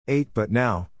8 But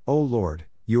now, O Lord,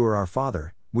 you are our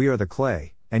Father, we are the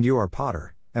clay, and you are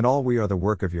potter, and all we are the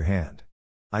work of your hand.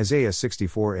 Isaiah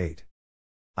 64:8.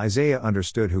 Isaiah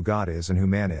understood who God is and who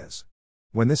man is.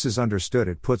 When this is understood,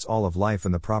 it puts all of life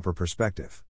in the proper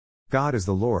perspective. God is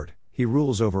the Lord, He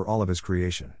rules over all of His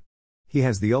creation. He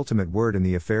has the ultimate word in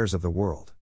the affairs of the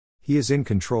world. He is in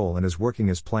control and is working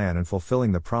His plan and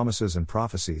fulfilling the promises and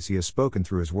prophecies He has spoken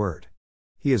through His word.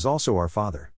 He is also our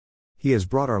Father. He has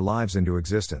brought our lives into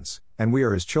existence, and we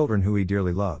are His children who He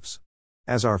dearly loves.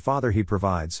 As our Father, He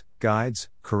provides, guides,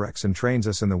 corrects and trains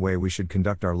us in the way we should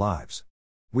conduct our lives.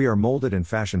 We are molded and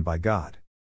fashioned by God.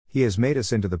 He has made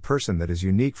us into the person that is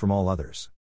unique from all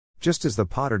others. Just as the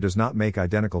potter does not make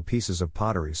identical pieces of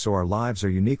pottery, so our lives are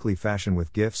uniquely fashioned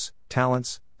with gifts,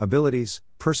 talents, abilities,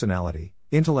 personality,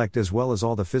 intellect, as well as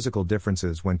all the physical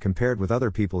differences when compared with other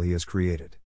people He has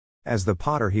created. As the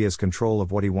potter, He has control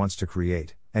of what He wants to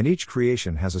create, and each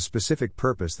creation has a specific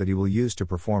purpose that He will use to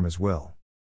perform His will.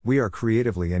 We are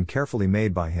creatively and carefully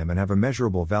made by Him and have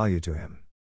immeasurable value to Him.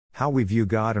 How we view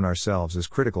God and ourselves is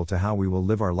critical to how we will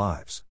live our lives.